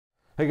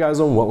Hey guys,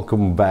 and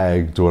welcome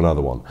back to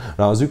another one.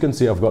 Now, as you can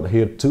see, I've got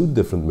here two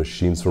different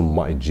machines from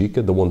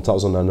MyGica, the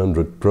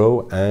 1900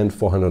 Pro and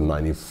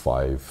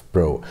 495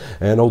 Pro.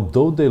 And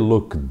although they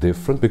look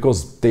different,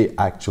 because they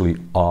actually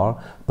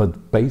are,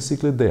 but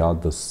basically they are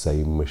the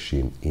same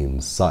machine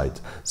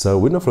inside. So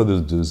with no further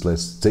ado,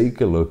 let's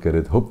take a look at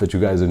it. Hope that you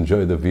guys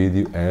enjoy the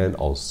video, and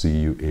I'll see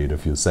you in a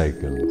few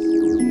seconds.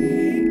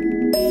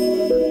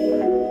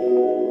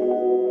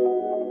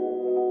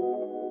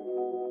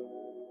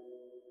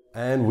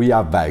 And we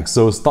are back.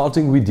 So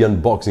starting with the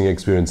unboxing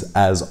experience,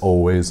 as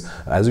always,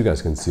 as you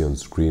guys can see on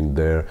screen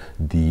there,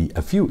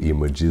 a few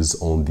images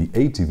on the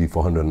ATV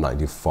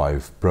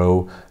 495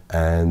 Pro,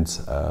 and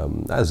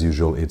as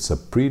usual, it's a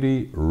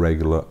pretty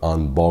regular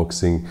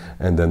unboxing,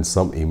 and then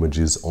some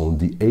images on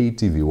the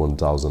ATV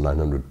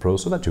 1900 Pro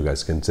so that you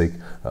guys can take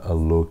a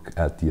look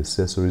at the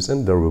accessories,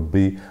 and there will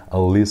be a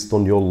list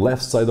on your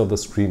left side of the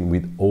screen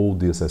with all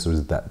the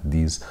accessories that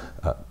these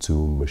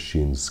two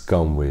machines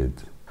come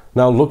with.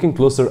 Now, looking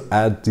closer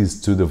at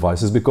these two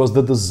devices, because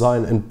the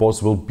design and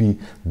ports will be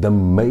the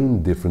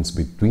main difference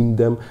between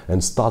them,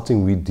 and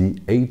starting with the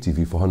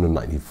ATV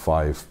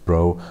 495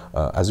 Pro,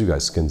 as you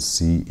guys can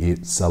see,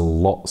 it's a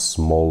lot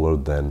smaller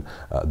than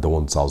the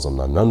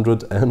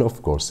 1900, and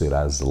of course it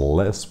has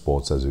less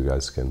ports, as you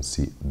guys can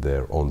see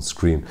there on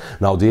screen.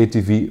 Now, the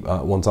ATV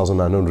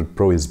 1900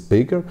 Pro is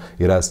bigger.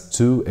 It has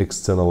two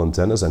external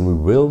antennas, and we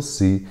will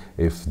see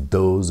if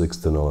those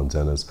external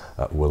antennas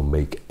will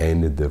make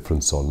any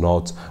difference or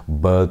not.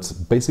 But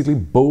basically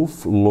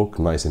both look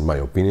nice in my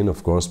opinion,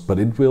 of course, but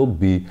it will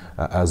be,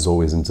 as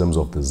always in terms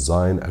of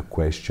design, a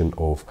question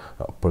of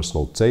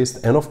personal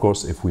taste, and of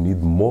course if we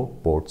need more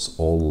ports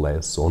or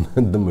less on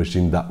the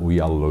machine that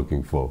we are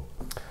looking for.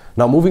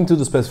 Now, moving to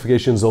the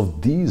specifications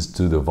of these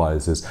two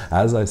devices,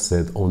 as I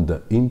said on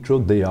the intro,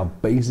 they are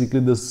basically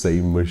the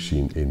same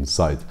machine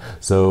inside.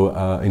 So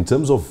in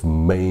terms of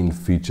main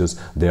features,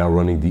 they are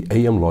running the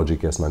AM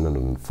Logic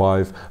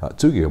S905,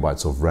 2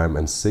 GB of RAM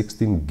and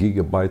 16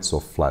 GB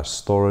of flash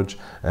storage,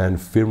 and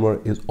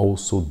firmware is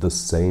also the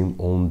same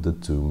on the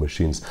two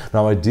machines.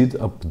 Now, I did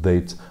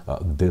update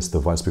this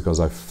device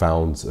because I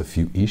found a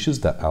few issues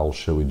that I'll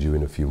show you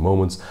in a few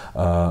moments,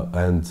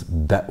 and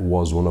that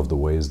was one of the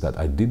ways that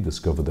I did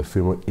discover the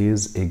firmware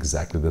is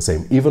exactly the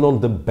same. Even on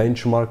the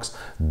benchmarks,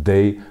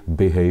 they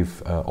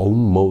behave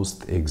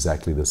almost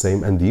exactly the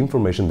same, and the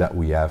information that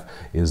we have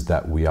is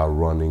that we are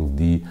running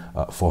the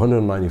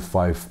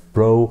 495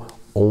 Pro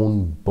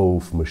on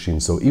both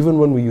machines. So even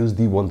when we use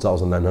the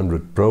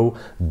 1900 Pro,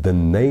 the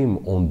name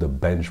on the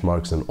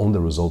benchmarks and on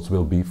the results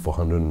will be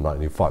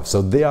 495.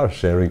 So they are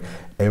sharing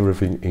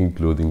everything,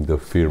 including the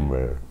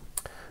firmware.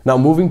 Now,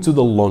 moving to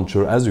the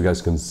launcher, as you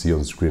guys can see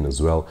on screen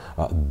as well,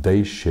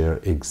 they share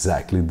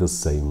exactly the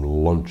same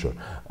launcher,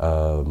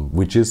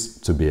 which is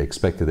to be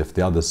expected. If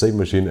they are the same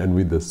machine and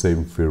with the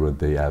same firmware,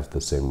 they have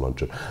the same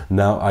launcher.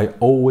 Now, I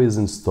always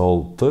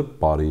install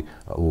third-party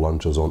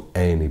launchers on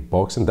any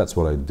box, and that's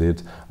what I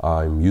did.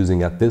 I'm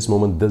using at this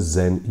moment the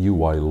Zen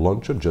UI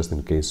launcher, just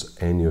in case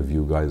any of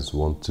you guys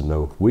want to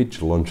know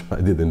which launcher I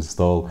did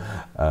install,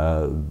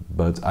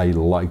 but I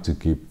like to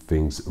keep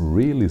things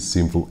really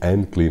simple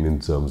and clean in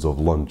terms of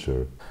launcher.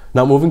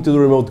 Now, moving to the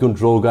remote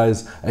control,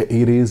 guys,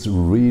 it is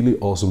really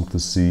awesome to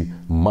see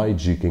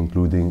MyGica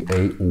including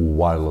a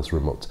wireless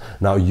remote.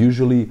 Now,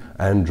 usually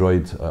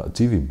Android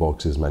TV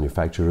boxes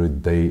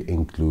manufactured, they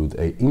include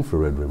a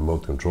infrared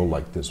remote control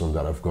like this one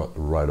that I've got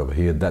right over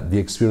here, that the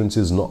experience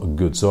is not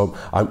good. So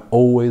I'm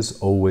always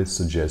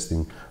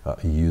suggesting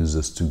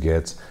users to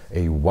get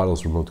a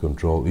wireless remote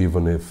control,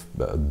 even if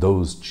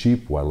those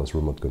cheap wireless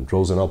remote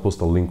controls, and I'll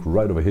post a link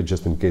right over here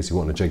just in case you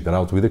want to check that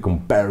out with a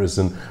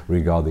comparison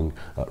regarding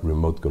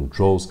remote controls.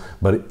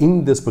 But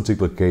in this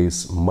particular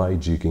case,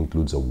 MyGica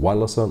includes a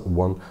wireless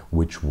one,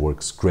 which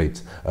works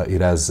great.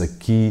 It has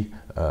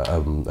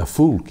a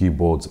full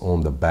keyboard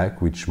on the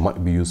back, which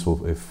might be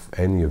useful if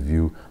any of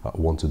you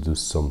want to do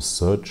some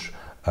search.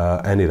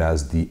 And it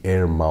has the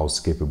air mouse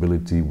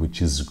capability,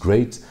 which is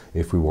great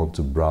if we want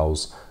to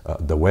browse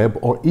the web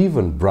or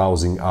even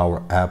browsing our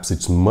apps.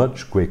 It's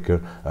much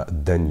quicker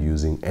than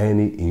using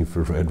any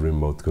infrared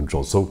remote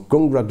control. So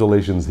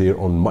congratulations here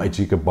on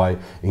MyGica by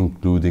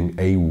including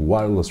a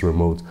wireless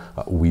remote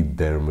with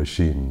their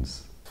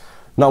machines.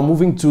 Now,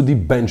 moving to the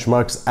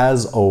benchmarks,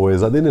 as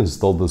always, I did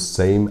install the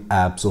same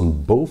apps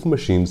on both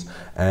machines,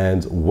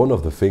 and one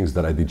of the things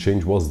that I did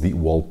change was the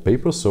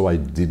wallpaper, so I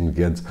didn't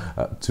get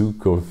too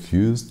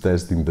confused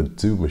testing the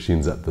two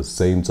machines at the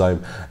same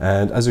time.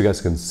 And as you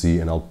guys can see,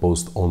 and I'll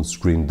post on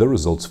screen the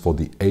results for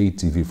the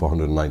ATV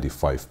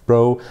 495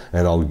 Pro,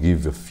 and I'll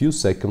give a few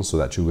seconds so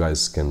that you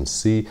guys can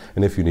see,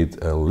 and if you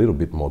need a little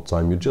bit more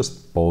time, you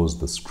just pause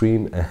the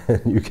screen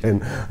and you can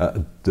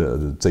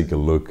take a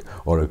look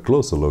or a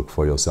closer look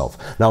for yourself.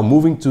 Now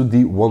moving to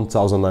the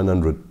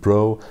 1900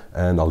 Pro,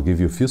 and I'll give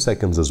you a few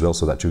seconds as well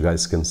so that you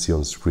guys can see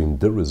on screen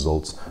the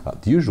results,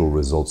 the usual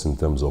results in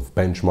terms of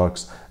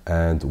benchmarks.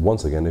 And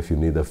once again, if you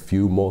need a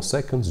few more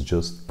seconds,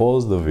 just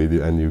pause the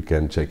video and you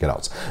can check it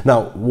out.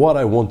 Now, what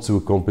I want to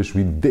accomplish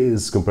with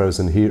this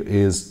comparison here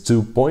is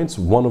 2 points,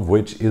 one of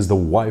which is the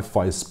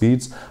Wi-Fi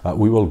speeds.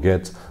 We will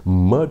get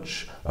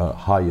much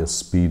higher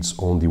speeds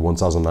on the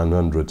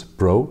 1900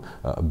 Pro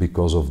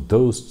because of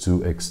those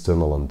two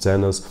external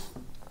antennas.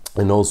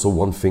 And also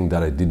one thing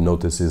that I did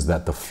notice is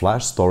that the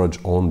flash storage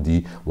on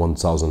the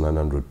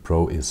 1900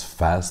 Pro is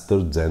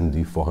faster than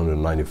the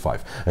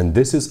 495. And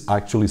this is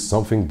actually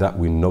something that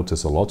we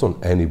notice a lot on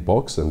any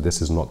box, and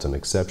this is not an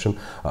exception,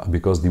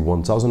 because the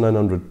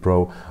 1900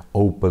 Pro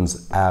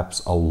opens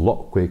apps a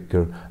lot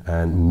quicker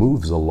and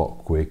moves a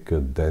lot quicker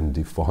than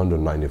the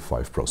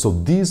 495 Pro. So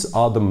these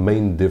are the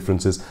main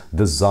differences: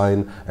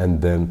 design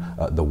and then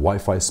the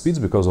Wi-Fi speeds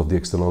because of the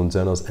external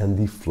antennas, and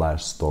the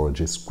flash storage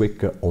is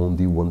quicker on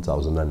the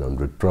 1900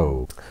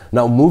 Pro.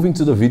 Now moving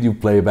to the video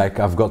playback,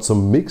 I've got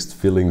some mixed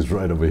feelings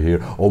right over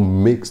here, or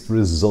mixed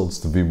results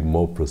to be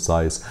more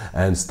precise.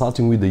 And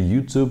starting with the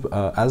YouTube,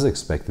 as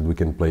expected, we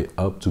can play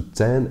up to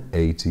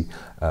 1080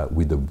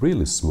 with a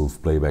really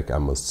smooth playback, I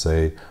must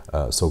say.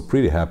 So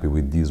pretty happy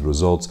with these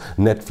results.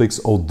 Netflix,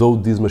 although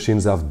these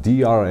machines have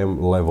DRM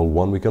level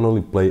 1, we can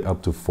only play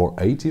up to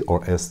 480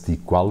 or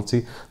ST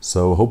quality.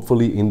 So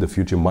hopefully in the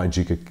future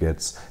MyGica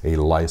gets a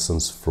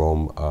license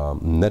from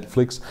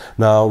Netflix.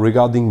 Now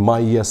regarding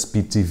MyGica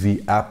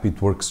ATV app,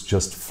 it works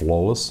just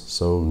flawless,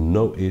 so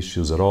no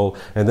issues at all.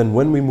 And then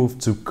when we move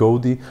to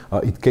Kodi,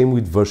 it came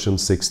with version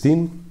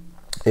 16.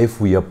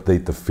 If we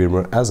update the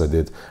firmware, as I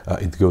did,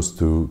 it goes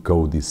to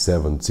Kodi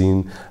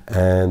 17,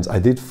 and I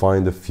did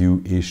find a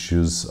few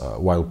issues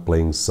while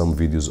playing some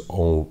videos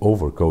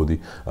over Kodi,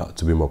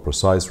 to be more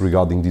precise.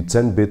 Regarding the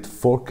 10-bit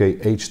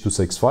 4K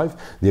H.265,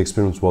 the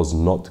experience was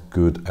not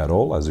good at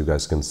all, as you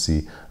guys can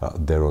see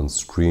there on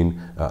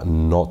screen,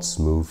 not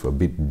smooth, a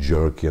bit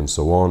jerky and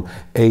so on.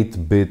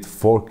 8-bit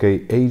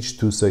 4K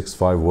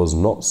H.265 was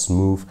not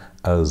smooth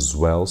as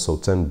well, so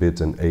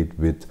 10-bit and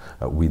 8-bit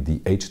with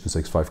the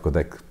H.265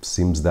 codec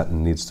seems that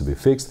needs to be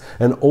fixed,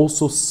 and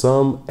also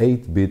some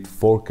 8-bit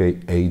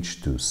 4K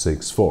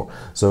H.264.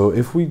 So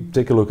if we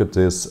take a look at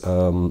this,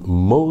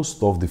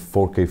 most of the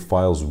 4K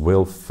files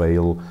will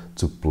fail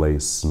to play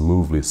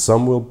smoothly.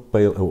 Some will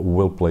play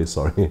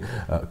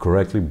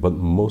correctly, but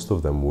most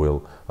of them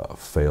will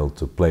fail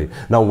to play.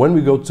 Now when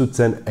we go to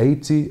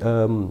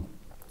 1080,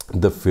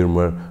 the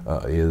firmware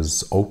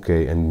is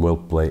okay and will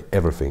play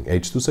everything.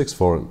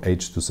 H.264 and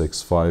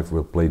H.265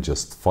 will play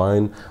just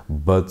fine,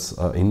 but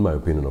in my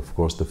opinion, of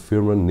course, the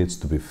firmware needs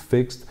to be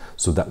fixed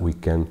so that we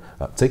can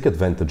take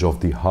advantage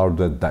of the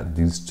hardware that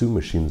these two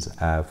machines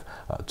have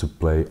to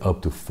play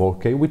up to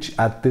 4K, which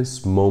at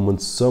this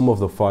moment some of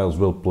the files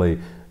will play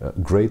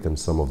great and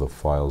some of the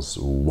files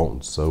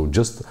won't. So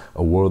just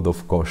a word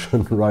of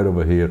caution right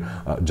over here,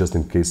 just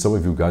in case some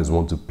of you guys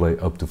want to play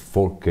up to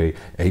 4K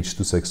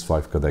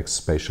H.265 codec,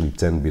 especially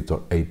 10-bit or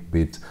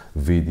 8-bit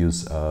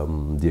videos,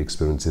 the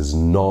experience is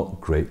not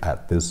great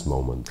at this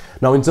moment.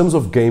 Now in terms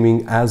of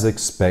gaming, as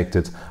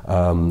expected,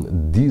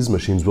 these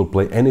machines will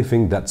play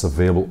anything that's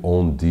available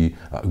on the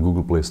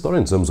Google Play Store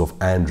in terms of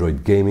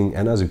Android gaming,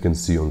 and as you can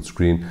see on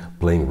screen,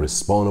 playing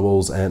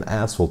Respawnables and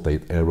Asphalt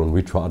 8 Airrun,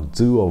 which are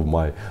two of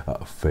my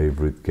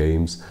favorite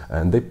games,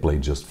 and they play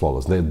just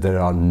flawless. There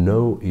are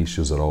no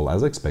issues at all,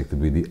 as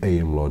expected, with the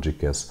AM Logic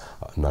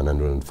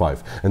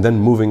S905. And then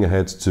moving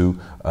ahead to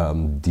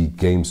the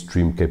game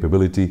stream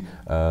capability,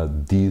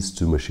 these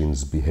two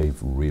machines behave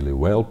really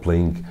well,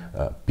 playing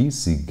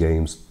PC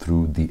games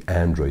through the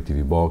Android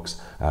TV box,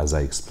 as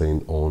I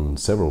explained on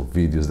several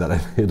videos that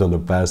I did on the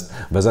past.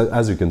 But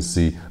as you can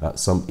see,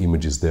 some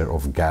images there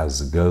of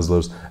gas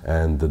guzzlers,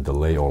 and the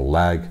delay or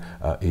lag,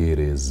 it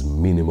is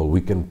minimal.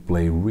 We can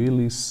play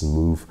really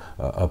smooth,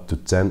 up to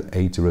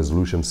 1080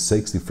 resolution,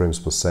 60 frames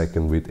per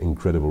second with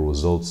incredible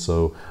results.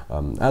 So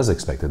as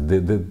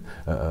expected,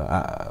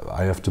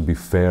 I have to be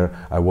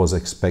fair, I was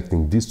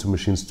expecting these two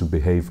machines to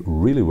behave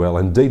really well,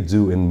 and they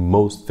do in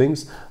most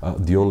things.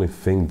 The only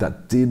thing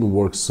that didn't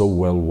work so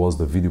well was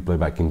the video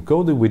playback in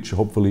Kodi, which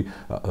hopefully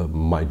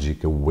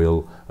MyGica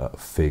will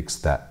fix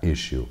that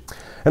issue.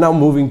 And now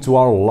moving to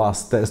our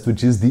last test,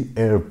 which is the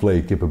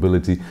AirPlay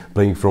capability,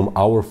 playing from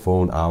our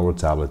phone, our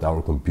tablet,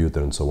 our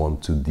computer and so on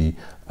to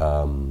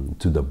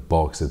the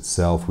box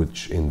itself,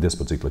 which in this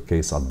particular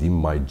case are the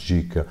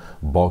MyGica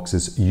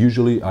boxes.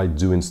 Usually I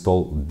do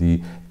install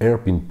the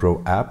AirPin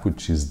Pro app,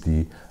 which is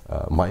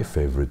my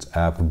favorite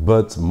app,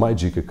 but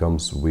MyGica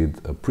comes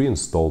with a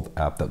pre-installed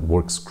app that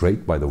works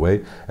great, by the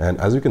way. And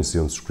as you can see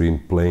on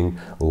screen, playing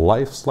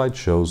live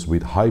slideshows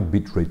with high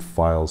bitrate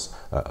files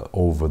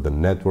over the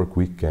network,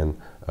 we can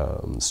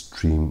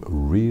stream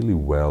really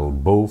well,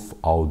 both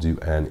audio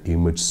and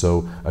image.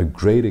 So a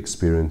great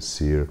experience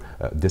here.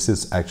 This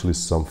is actually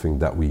something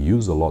that we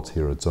use a lot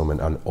here at home,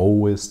 and I'm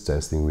always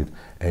testing with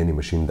any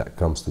machine that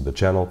comes to the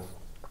channel.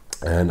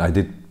 And I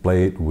did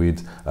play it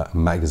with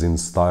magazine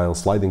style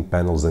sliding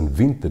panels and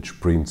vintage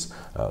prints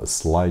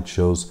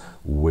slideshows,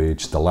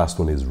 which the last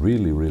one is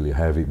really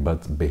heavy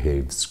but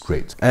behaves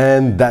great.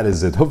 And that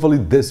is it. Hopefully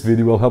this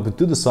video will help you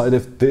to decide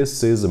if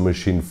this is a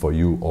machine for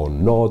you or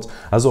not.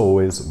 As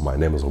always, my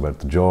name is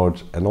Roberto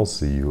George, and I'll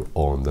see you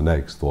on the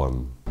next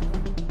one.